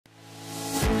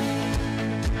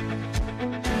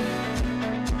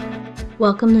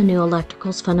Welcome to New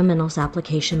Electricals Fundamentals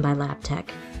application by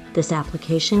Labtech. This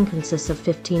application consists of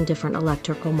 15 different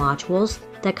electrical modules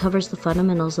that covers the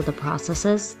fundamentals of the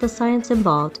processes, the science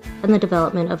involved, and the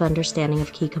development of understanding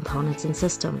of key components and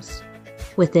systems.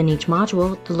 Within each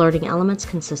module, the learning elements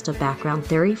consist of background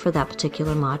theory for that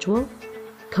particular module,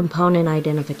 component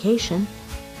identification,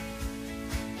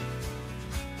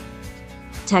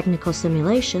 technical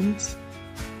simulations,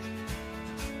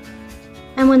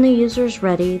 and when the user is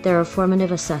ready, there are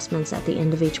formative assessments at the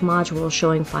end of each module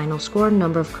showing final score,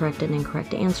 number of correct and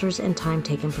incorrect answers, and time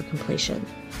taken for completion.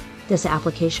 This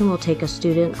application will take a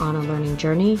student on a learning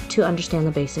journey to understand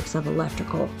the basics of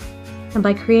electrical. And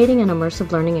by creating an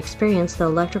immersive learning experience, the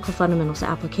Electrical Fundamentals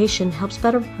application helps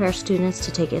better prepare students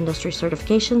to take industry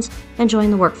certifications and join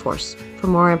the workforce. For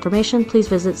more information, please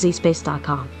visit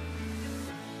zSpace.com.